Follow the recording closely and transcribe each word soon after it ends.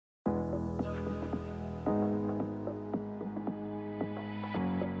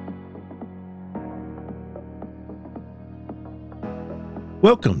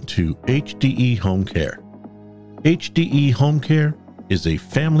Welcome to HDE Home Care. HDE Home Care is a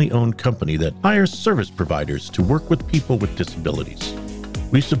family-owned company that hires service providers to work with people with disabilities.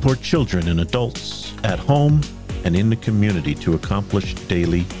 We support children and adults at home and in the community to accomplish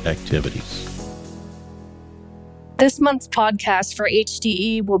daily activities. This month's podcast for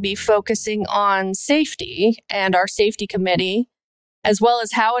HDE will be focusing on safety and our safety committee, as well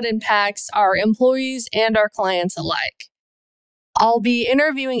as how it impacts our employees and our clients alike. I'll be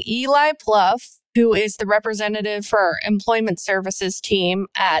interviewing Eli Pluff, who is the representative for our employment services team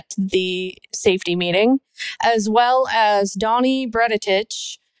at the safety meeting, as well as Donnie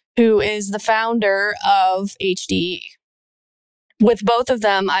Bredetich, who is the founder of HDE. With both of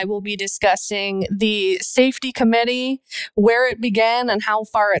them, I will be discussing the safety committee, where it began and how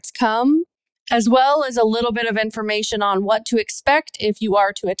far it's come, as well as a little bit of information on what to expect if you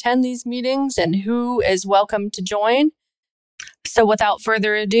are to attend these meetings and who is welcome to join. So without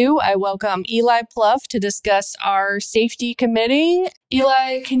further ado, I welcome Eli Pluff to discuss our safety committee.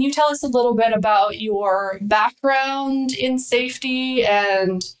 Eli, can you tell us a little bit about your background in safety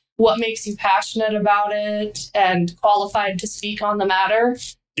and what makes you passionate about it and qualified to speak on the matter?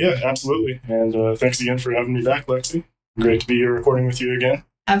 Yeah, absolutely. And thanks again for having me back, Lexi. Great to be here recording with you again.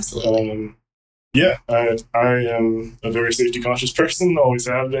 Absolutely. I am a very safety conscious person, always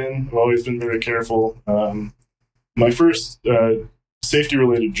have been. I've always been very careful. My first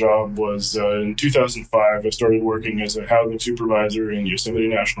safety-related job was in 2005. I started working as a housing supervisor in Yosemite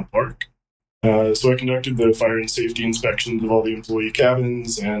National Park. So I conducted the fire and safety inspections of all the employee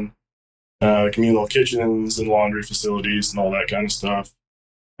cabins and communal kitchens and laundry facilities and all that kind of stuff.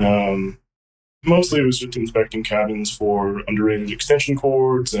 Mostly it was just inspecting cabins for underrated extension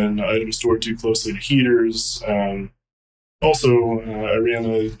cords and items stored too closely to heaters. Also, I ran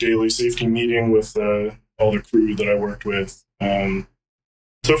a daily safety meeting with all the crew that I worked with.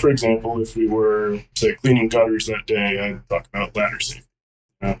 So, for example, if we were, say, cleaning gutters that day, I'd talk about ladder safety.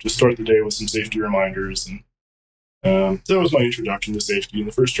 Just start the day with some safety reminders. And that was my introduction to safety and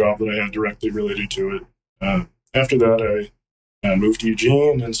the first job that I had directly related to it. After that, I moved to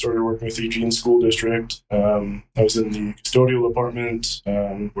Eugene and started working with the Eugene School District. I was in the custodial department,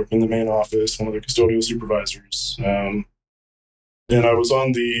 working in the main office, one of the custodial supervisors. And I was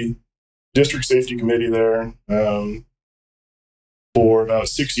on the district safety committee there for about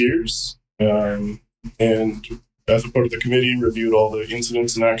 6 years. And as a part of the committee, reviewed all the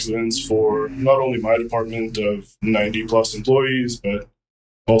incidents and accidents for not only my department of 90 plus employees, but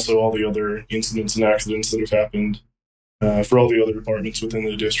also all the other incidents and accidents that have happened for all the other departments within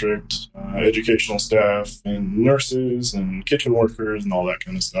the district, educational staff and nurses and kitchen workers and all that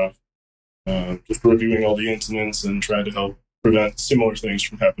kind of stuff. Just reviewing all the incidents and trying to help prevent similar things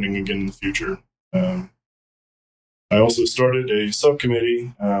from happening again in the future. I also started a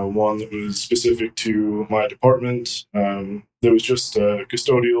subcommittee, one that was specific to my department. There was just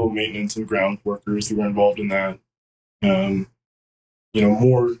custodial, maintenance, and ground workers who were involved in that.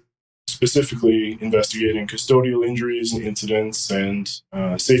 More specifically investigating custodial injuries and incidents and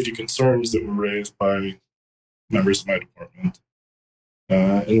safety concerns that were raised by members of my department.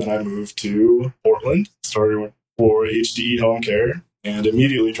 And then I moved to Portland, started for HDE Home Care, and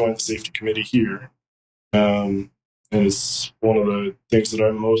immediately joined the safety committee here. And it's one of the things that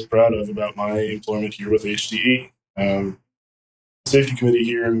I'm most proud of about my employment here with HDE. The safety committee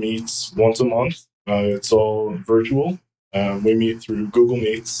here meets once a month. It's all virtual. We meet through Google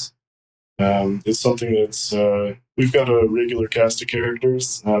Meets. It's something that's, we've got a regular cast of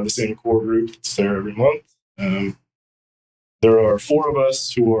characters, the same core group that's there every month. There are 4 of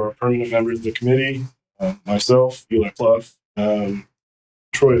us who are permanent members of the committee. Myself, Eli Pluff,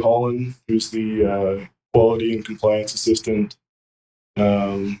 Troy Holland, who's the quality and compliance assistant.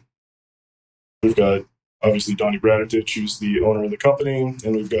 We've got, obviously, Donnie Bredetich, who's the owner of the company,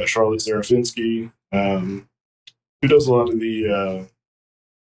 and we've got Charlotte Zarafinski, who does a lot of the,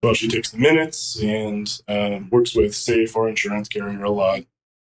 she takes the minutes and works with SAFE, our insurance carrier, a lot.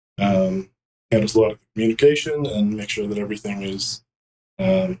 Handles a lot of the communication and make sure that everything is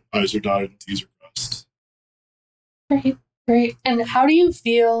I's are dotted and T's are crossed. Great. And how do you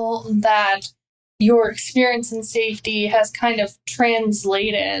feel that your experience in safety has kind of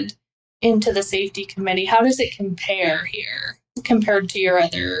translated into the safety committee? How does it compare here compared to your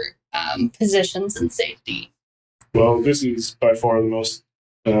other positions in safety? Well, this is by far the most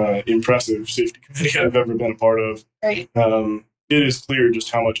impressive safety committee I've ever been a part of. Right. It is clear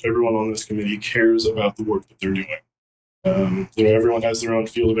just how much everyone on this committee cares about the work that they're doing. Everyone has their own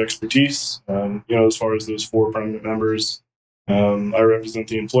field of expertise. As far as those 4 permanent members, I represent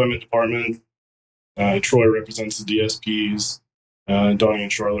the employment department. Troy represents the DSPs. Donnie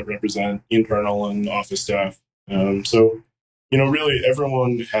and Charlotte represent internal and office staff. So, really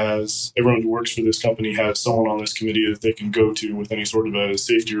everyone who works for this company has someone on this committee that they can go to with any sort of a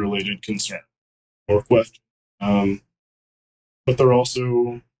safety related concern or question. But they're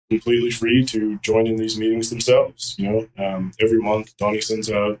also completely free to join in these meetings themselves. Every month Donnie sends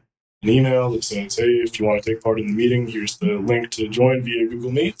out an email that says, "Hey, if you want to take part in the meeting, here's the link to join via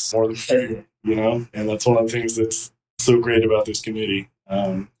Google Meets." More than fair, And that's one of the things that's so great about this committee,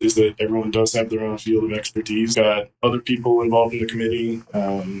 is that everyone does have their own field of expertise. Got other people involved in the committee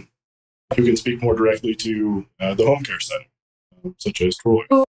who can speak more directly to the home care setting, such as Troy.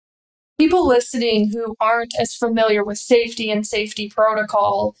 People listening who aren't as familiar with safety and safety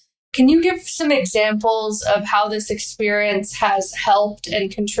protocol, can you give some examples of how this experience has helped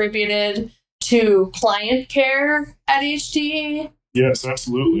and contributed to client care at HDE? Yes,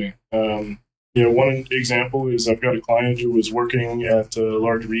 absolutely. One example is I've got a client who was working at a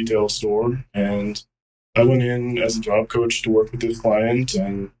large retail store, and I went in as a job coach to work with this client,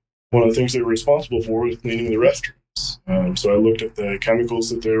 and one of the things they were responsible for was cleaning the restrooms. So I looked at the chemicals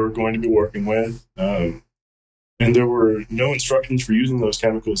that they were going to be working with, and there were no instructions for using those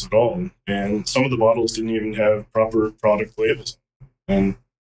chemicals at all. And some of the bottles didn't even have proper product labels. And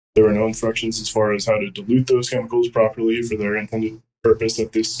there were no instructions as far as how to dilute those chemicals properly for their intended purpose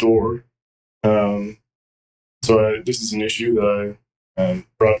at this store. So this is an issue that I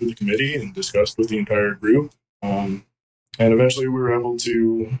brought to the committee and discussed with the entire group. And eventually we were able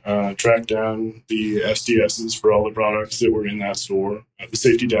to track down the SDSs for all the products that were in that store, the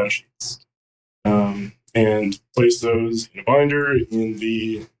safety data sheets. And place those in a binder in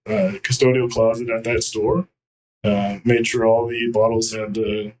the custodial closet at that store. Made sure all the bottles had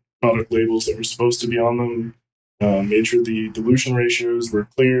the product labels that were supposed to be on them. Made sure the dilution ratios were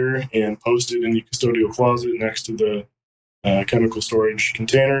clear and posted in the custodial closet next to the chemical storage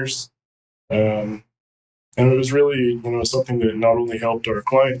containers. And it was really, something that not only helped our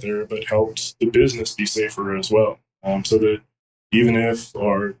client there, but helped the business be safer as well. So that even if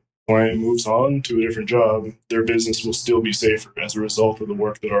our client moves on to a different job, their business will still be safer as a result of the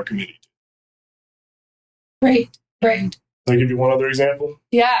work that our committee did. Great. Can I give you one other example?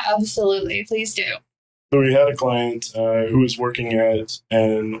 Yeah, absolutely. Please do. So we had a client who was working at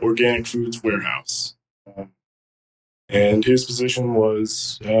an organic foods warehouse. And his position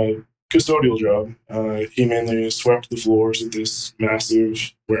was a custodial job. He mainly swept the floors at this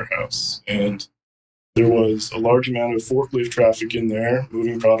massive warehouse. And there was a large amount of forklift traffic in there,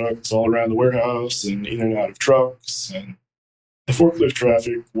 moving products all around the warehouse and in and out of trucks. And the forklift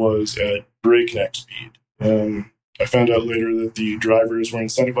traffic was at breakneck speed. I found out later that the drivers were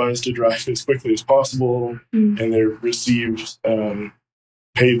incentivized to drive as quickly as possible, and they received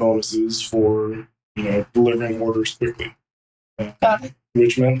pay bonuses for delivering orders quickly,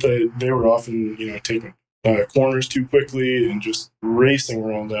 which meant that they were often taking corners too quickly and just racing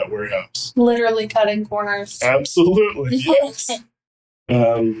around that warehouse. Literally cutting corners. Absolutely, yes.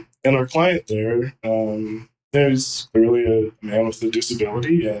 And our client there is clearly a man with a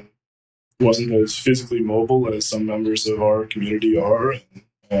disability and wasn't as physically mobile as some members of our community are,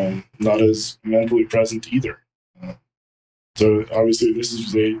 and not as mentally present either. So obviously this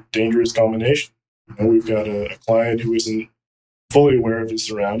is a dangerous combination. We've got a client who isn't fully aware of his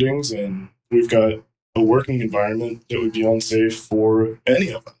surroundings, and we've got a working environment that would be unsafe for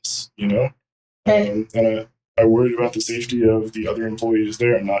any of us, And I worried about the safety of the other employees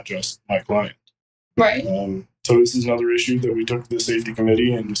there, not just my client. Right. So this is another issue that we took to the safety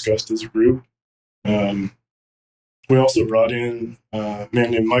committee and discussed as a group. We also brought in a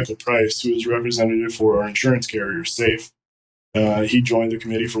man named Michael Price, who is representative for our insurance carrier, SAFE. He joined the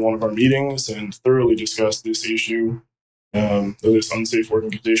committee for one of our meetings and thoroughly discussed this issue, this unsafe working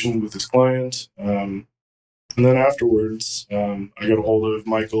condition with his client. And then afterwards, I got a hold of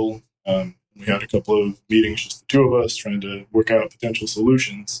Michael. We had a couple of meetings, just the two of us, trying to work out potential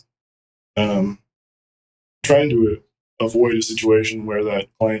solutions. Trying to avoid a situation where that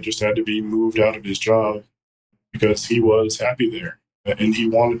client just had to be moved out of his job because he was happy there and he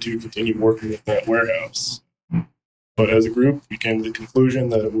wanted to continue working at that warehouse. But as a group, we came to the conclusion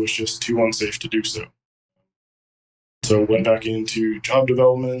that it was just too unsafe to do so. So went back into job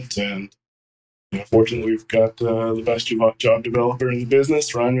development, and fortunately, we've got the best job developer in the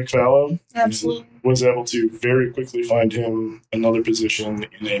business, Ryan McFallow. Absolutely. Was able to very quickly find him another position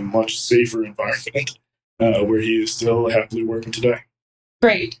in a much safer environment. Where he is still happily working today.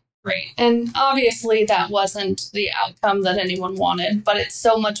 Great. And obviously that wasn't the outcome that anyone wanted, but it's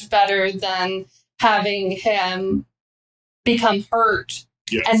so much better than having him become hurt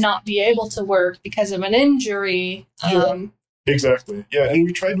and not be able to work because of an injury. Sure. Exactly. Yeah, and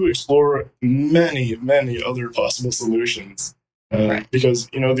we tried to explore many, many other possible solutions because,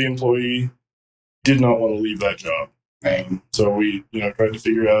 the employee did not want to leave that job. So we, tried to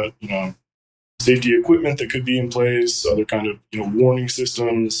figure out, safety equipment that could be in place, other kind of, warning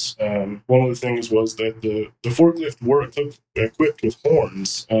systems. One of the things was that the forklift were equipped with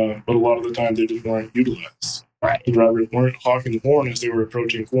horns, but a lot of the time they just weren't utilized. The drivers weren't hawking the horn as they were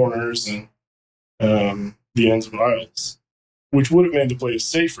approaching corners and the ends of aisles, which would have made the place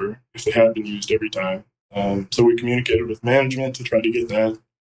safer if they had been used every time. So we communicated with management to try to get that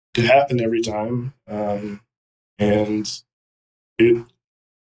to happen every time. And the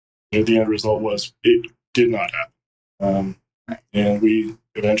end result was it did not happen. And we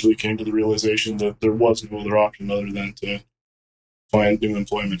eventually came to the realization that there was no other option other than to find new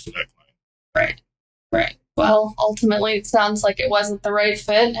employment for that client. Right. Well, ultimately, it sounds like it wasn't the right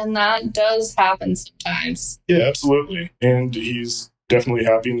fit, and that does happen sometimes. Yeah, absolutely. And he's definitely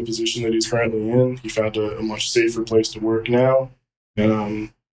happy in the position that he's currently in. He found a much safer place to work now.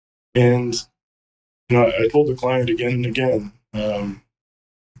 And, I told the client again and again,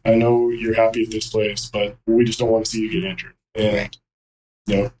 I know you're happy at this place, but we just don't want to see you get injured. And,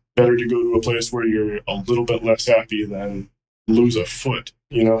 better to go to a place where you're a little bit less happy than lose a foot,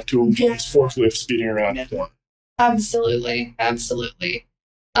 to a forklift speeding around the corner. Absolutely.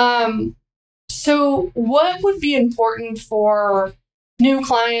 So what would be important for new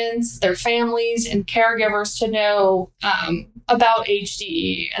clients, their families, and caregivers to know about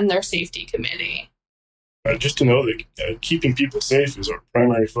HDE and their safety committee? Just to know that keeping people safe is our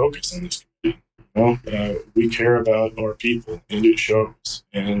primary focus in this committee. We care about our people, and it shows.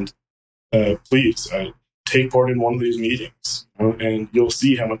 And please take part in one of these meetings, and you'll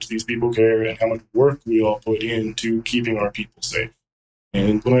see how much these people care and how much work we all put into keeping our people safe.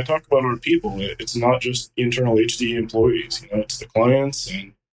 And when I talk about our people, it's not just internal HDE employees. It's the clients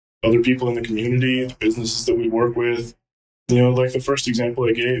and other people in the community, the businesses that we work with. Like the first example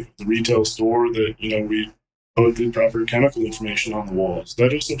I gave, the retail store that, we put the proper chemical information on the walls.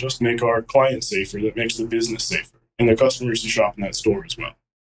 That doesn't just make our clients safer, that makes the business safer and the customers who shop in that store as well.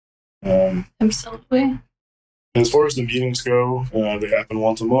 Absolutely. As far as the meetings go, they happen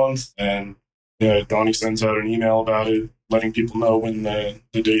once a month, and Donnie sends out an email about it, letting people know when the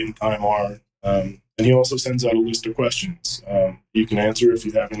date and time are. And he also sends out a list of questions you can answer if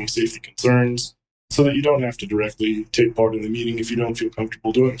you have any safety concerns, so that you don't have to directly take part in the meeting if you don't feel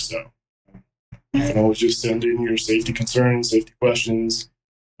comfortable doing so. You can always just send in your safety concerns, safety questions,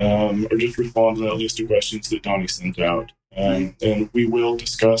 or just respond to that list of questions that Donnie sends out. And we will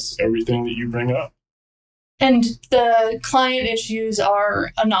discuss everything that you bring up. And the client issues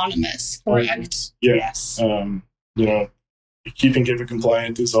are anonymous, correct? Yes. Keeping HIPAA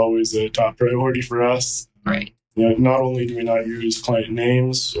compliant is always a top priority for us. Right. Not only do we not use client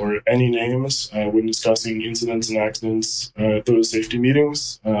names or any names when discussing incidents and accidents at those safety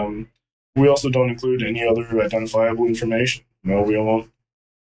meetings, we also don't include any other identifiable information. We won't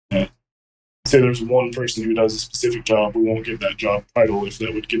say there's one person who does a specific job. We won't give that job title if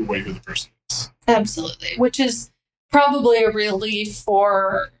that would give away who the person is. Absolutely, which is probably a relief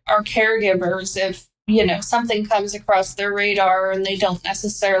for our caregivers if, something comes across their radar and they don't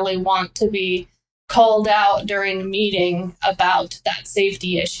necessarily want to be called out during a meeting about that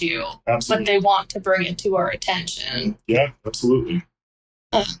safety issue. Absolutely. But they want to bring it to our attention. Yeah, absolutely.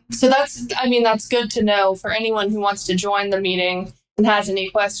 So that's good to know for anyone who wants to join the meeting and has any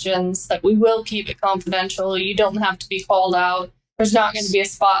questions, that we will keep it confidential. You don't have to be called out. There's not going to be a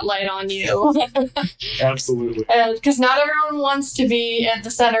spotlight on you. Absolutely. Because not everyone wants to be at the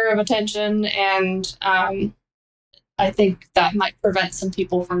center of attention, and I think that might prevent some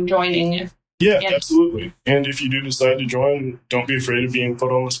people from joining. Absolutely. And if you do decide to join, don't be afraid of being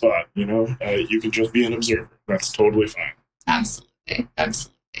put on the spot. You can just be an observer. That's totally fine. Absolutely.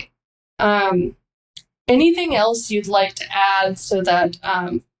 Anything else you'd like to add so that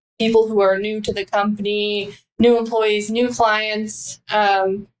people who are new to the company, new employees, new clients,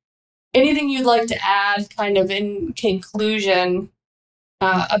 anything you'd like to add kind of in conclusion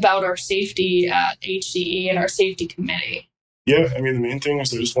about our safety at HDE and our safety committee? Yeah, the main thing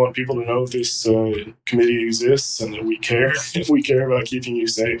is I just want people to know this committee exists and that we care. We care about keeping you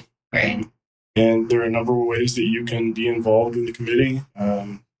safe. Right. And there are a number of ways that you can be involved in the committee.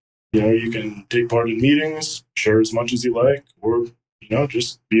 You can take part in meetings, share as much as you like, or,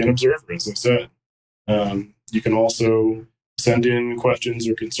 just be an observer, as I said. You can also send in questions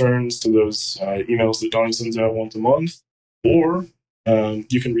or concerns to those emails that Donnie sends out once a month, or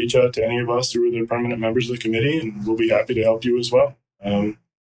you can reach out to any of us who are the permanent members of the committee, and we'll be happy to help you as well.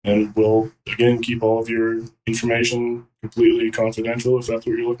 And we'll, again, keep all of your information completely confidential if that's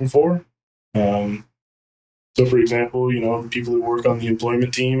what you're looking for. So, for example, people who work on the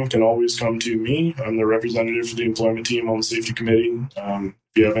employment team can always come to me. I'm the representative for the employment team on the safety committee. If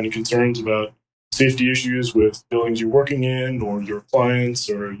you have any concerns about safety issues with buildings you're working in or your clients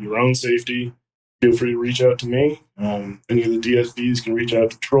or your own safety, feel free to reach out to me. Any of the DSPs can reach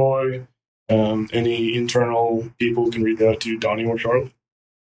out to Troy. Any internal people can reach out to Donnie or Charlotte.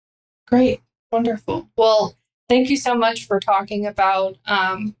 Great. Wonderful. Well, thank you so much for talking about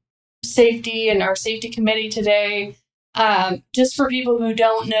safety and our safety committee today. Just for people who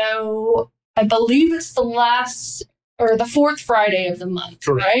don't know, I believe it's the last or the fourth Friday of the month,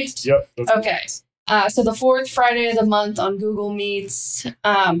 Correct. Right? Yep. Okay. So the fourth Friday of the month on Google Meets,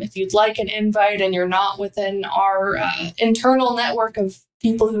 if you'd like an invite and you're not within our internal network of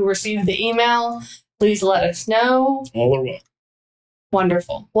people who receive the email, please let us know. All are welcome.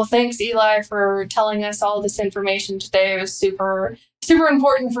 Wonderful. Well, thanks, Eli, for telling us all this information today. It was super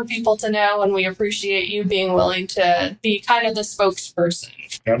important for people to know, and we appreciate you being willing to be kind of the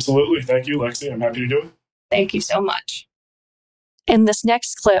spokesperson. Absolutely. Thank you, Lexi. I'm happy to do it. Thank you so much. In this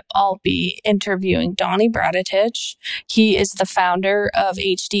next clip, I'll be interviewing Donnie Braditich. He is the founder of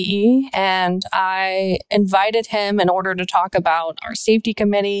HDE, and I invited him in order to talk about our safety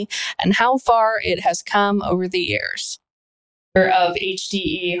committee and how far it has come over the years. Of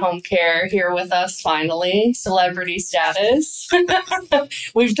HDE Home Care here with us finally, celebrity status.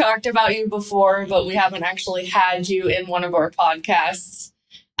 We've talked about you before, but we haven't actually had you in one of our podcasts.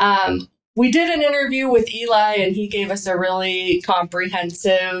 We did an interview with Eli, and he gave us a really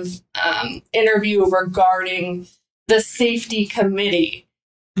comprehensive interview regarding the safety committee.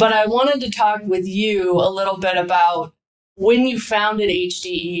 But I wanted to talk with you a little bit about when you founded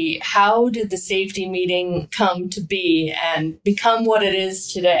HDE, how did the safety meeting come to be and become what it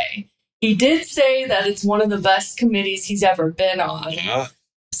is today? He did say that it's one of the best committees he's ever been on.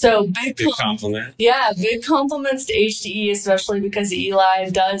 So big compliment. Yeah, big compliments to HDE, especially because Eli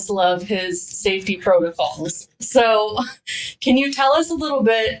does love his safety protocols. So can you tell us a little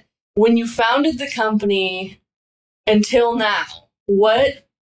bit, when you founded the company until now, what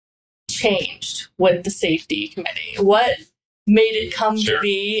changed with the safety committee? What made it come to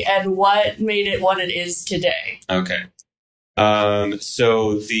be, and what made it what it is today? Okay.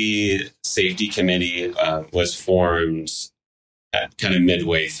 So the safety committee was formed at kind of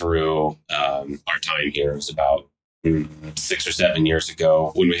midway through our time here. It was about 6 or 7 years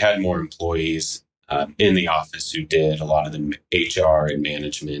ago when we had more employees in the office who did a lot of the HR and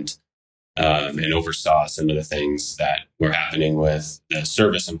management and oversaw some of the things that were happening with the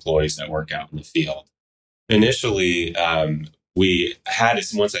service employees that work out in the field. Initially, we had,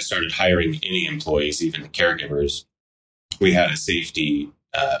 once I started hiring any employees, even the caregivers, we had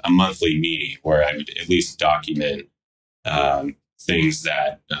a monthly meeting where I would at least document things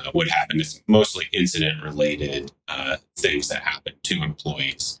that would happen. It's mostly incident-related things that happen to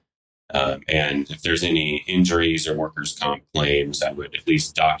employees. And if there's any injuries or workers' comp claims, I would at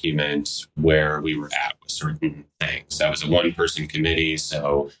least document where we were at with certain things. That was a one-person committee,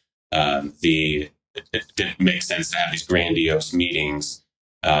 so it didn't make sense to have these grandiose meetings.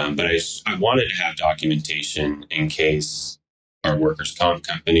 But I wanted to have documentation in case our workers' comp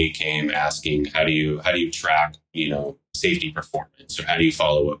company came asking, how do you track, safety performance, or how do you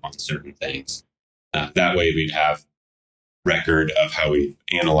follow up on certain things? That way we'd have record of how we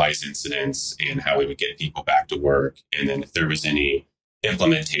analyze incidents and how we would get people back to work. And then if there was any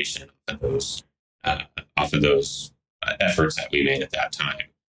implementation of those efforts that we made at that time.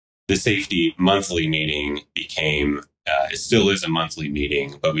 The safety monthly meeting became, it still is a monthly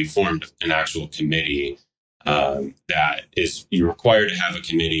meeting, but we formed an actual committee that is, you're required to have a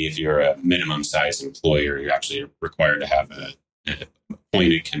committee if you're a minimum size employer. You're actually required to have an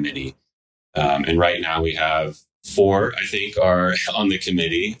appointed committee. And right now we have 4, I think, are on the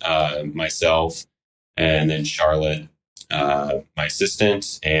committee, myself, and then Charlotte, my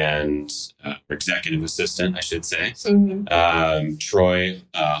assistant, and executive assistant, I should say. Mm-hmm. Troy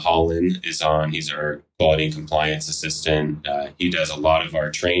Holland is on. He's our quality and compliance assistant. He does a lot of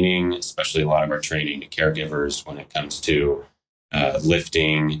our training, especially a lot of our training to caregivers when it comes to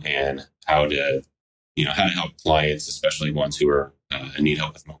lifting and how to help clients, especially ones who are need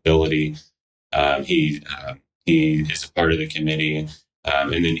help with mobility. He is a part of the committee.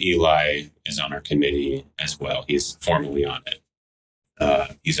 And then Eli is on our committee as well. He's formally on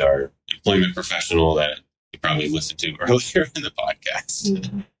it. He's our employment professional that you probably listened to earlier in the podcast.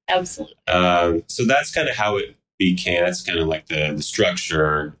 Mm-hmm. Absolutely. So that's kind of how it began. It's kind of like the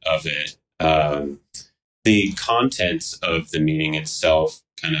structure of it. The contents of the meeting itself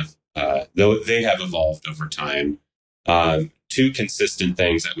kind of, though they have evolved over time. Two consistent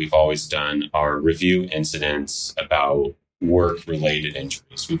things that we've always done are review incidents about work-related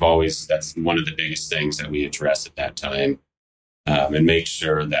injuries. That's one of the biggest things that we address at that time, and make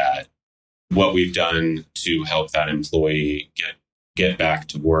sure that what we've done to help that employee get back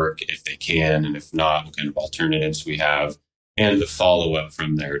to work if they can, and if not, what kind of alternatives we have, and the follow-up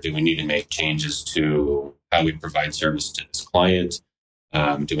from there. Do we need to make changes to how we provide service to this client?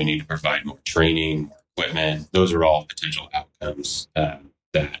 Do we need to provide more training, more equipment? Those are all potential outcomes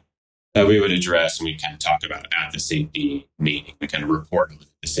that we would address, and we kind of talk about at the safety meeting. We kind of report on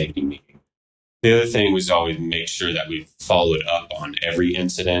the safety meeting. The other thing was always make sure that we've followed up on every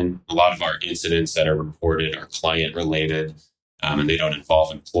incident. A lot of our incidents that are reported are client related, and they don't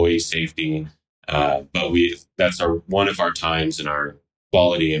involve employee safety. But that's one of our times in our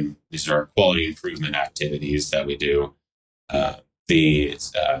quality, and these are our quality improvement activities that we do. The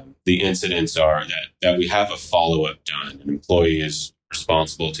incidents are that we have a follow-up done. An employee is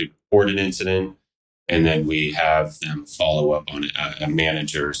responsible to report an incident, and then we have them follow up on a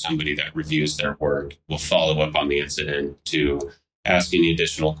manager, somebody that reviews their work, will follow up on the incident to ask any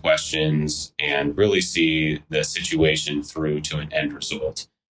additional questions and really see the situation through to an end result,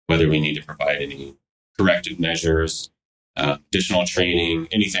 whether we need to provide any corrective measures, additional training,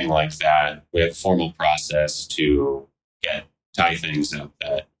 anything like that. We have a formal process to tie things up,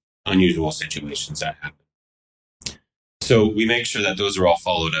 that unusual situations that happen. So we make sure that those are all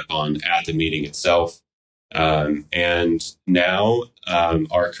followed up on at the meeting itself. And now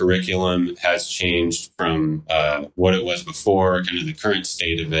our curriculum has changed from what it was before. Kind of the current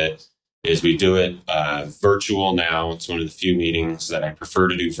state of it is we do it virtual now. It's one of the few meetings that I prefer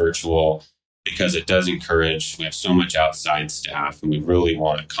to do virtual because it does encourage, we have so much outside staff, and we really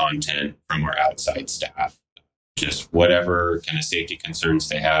want content from our outside staff. Just whatever kind of safety concerns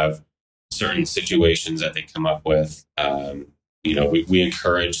they have, certain situations that they come up with, we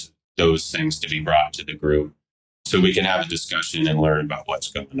encourage those things to be brought to the group so we can have a discussion and learn about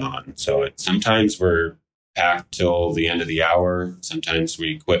what's going on. So sometimes we're packed till the end of the hour. Sometimes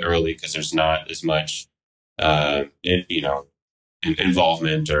we quit early because there's not as much,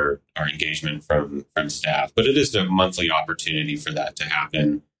 involvement or engagement from staff. But it is a monthly opportunity for that to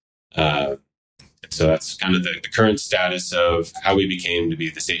happen. So that's kind of the current status of how we became to be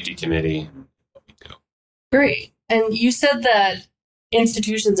the safety committee and what we do. Great. And you said that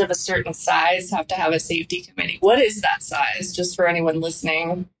institutions of a certain size have to have a safety committee. What is that size, just for anyone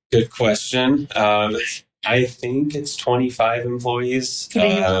listening? Good question. I think it's 25 employees.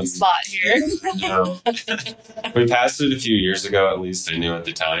 Putting you on the spot here. We passed it a few years ago, at least I knew at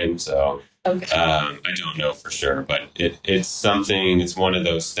the time. So okay. I don't know for sure, but it's one of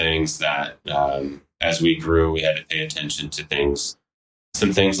those things that as we grew, we had to pay attention to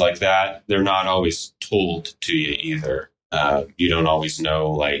some things like that. They're not always told to you either. You don't always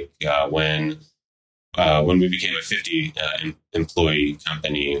know, when we became a 50 employee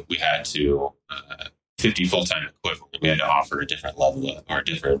company, we had to 50 full-time equivalent. We had to offer a different level or a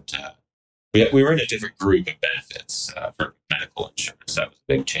different. We were in a different group of benefits for medical insurance. That was a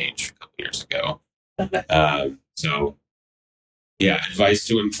big change a couple years ago. So, advice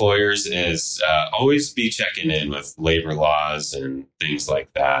to employers is always be checking in with labor laws and things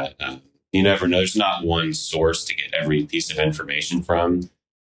like that. You never know. There's not one source to get every piece of information from.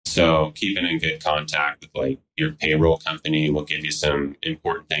 So keeping in good contact with your payroll company will give you some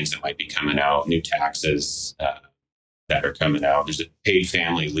important things that might be coming out, new taxes that are coming out. There's a paid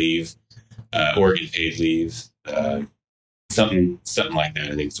family leave, Oregon paid leave, something like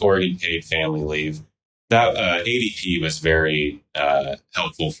that. I think it's Oregon paid family leave. That ADP was very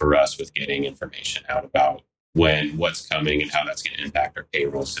helpful for us with getting information out about what's coming and how that's going to impact our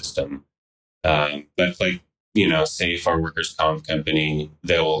payroll system. But SAFE, our workers' comp company,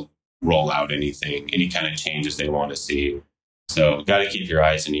 they'll roll out any kind of changes they want to see. So got to keep your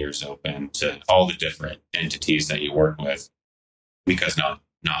eyes and ears open to all the different entities that you work with, because not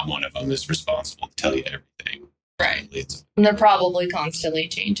one of them is responsible to tell you everything. Right. And they're probably constantly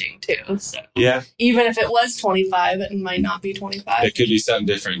changing too. So yeah, even if it was 25, it might not be 25. It could be something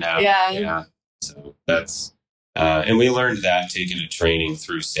different now. Yeah. So that's, and we learned that taking a training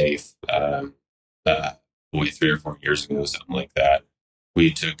through SAFE, 3 or 4 years ago, something like that.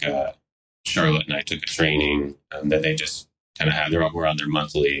 We took, Charlotte and I took a training that they just kind of had. We're on their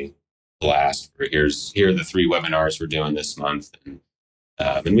monthly blast for here are the 3 webinars we're doing this month. And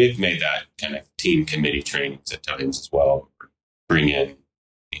we've made that kind of team committee trainings at times as well. Bring in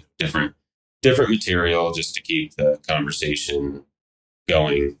different material just to keep the conversation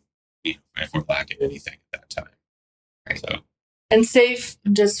going, if we're lacking anything at that time. Right. So And SAFE,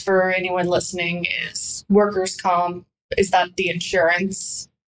 just for anyone listening, is workers' comp. Is that the insurance?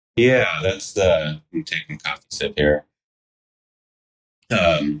 Yeah, that's I'm taking a coffee sip here.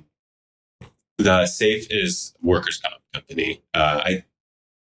 The SAFE is workers' comp company. I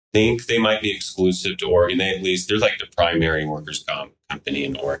think they might be exclusive to Oregon. They're like the primary workers' comp company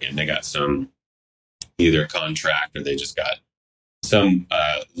in Oregon. They got some either contract or they just got some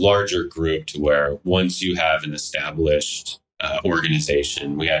larger group to where once you have an established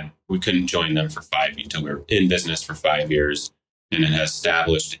organization, we couldn't join them for 5 years until we were in business for 5 years, and it has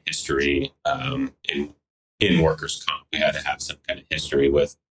established a history in workers' comp. We had to have some kind of history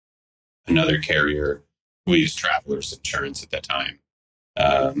with another carrier. We used Travelers Insurance at that time.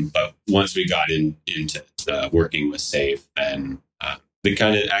 But once we got into working with SAFE, then they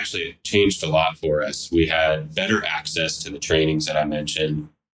kind of actually changed a lot for us. We had better access to the trainings that I mentioned.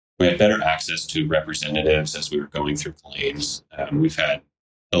 We had better access to representatives as we were going through claims. We've had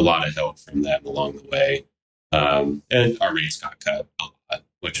a lot of help from them along the way. And our rates got cut a lot,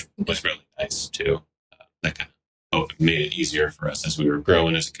 which was really nice too. That kind of made it easier for us as we were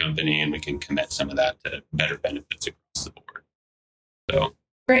growing as a company, and we can commit some of that to better benefits across the board. So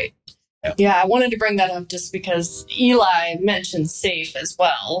great. Yeah, I wanted to bring that up just because Eli mentioned SAFE as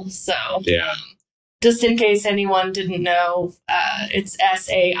well. So yeah, just in case anyone didn't know, it's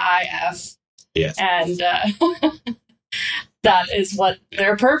SAIF. Yes. And that is what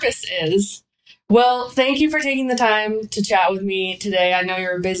their purpose is. Well, thank you for taking the time to chat with me today. I know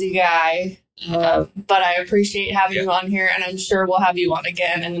you're a busy guy, but I appreciate having you on here, and I'm sure we'll have you on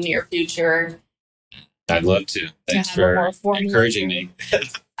again in the near future. I'd love to. Thanks for encouraging me.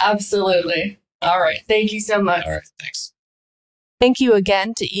 Absolutely. All right. Thank you so much. All right. Thanks. Thank you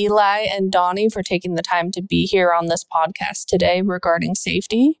again to Eli and Donnie for taking the time to be here on this podcast today regarding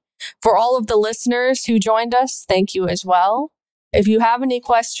safety. For all of the listeners who joined us, thank you as well. If you have any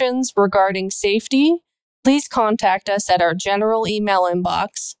questions regarding safety, please contact us at our general email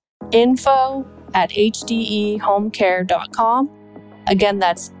inbox, info@hdehomecare.com. Again,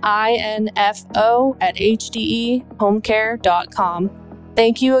 that's info@hdehomecare.com.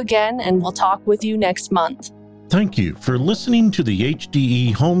 Thank you again, and we'll talk with you next month. Thank you for listening to the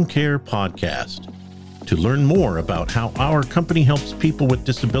HDE Home Care Podcast. To learn more about how our company helps people with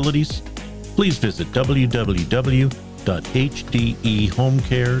disabilities, please visit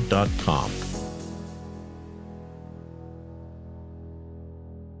www.hdehomecare.com.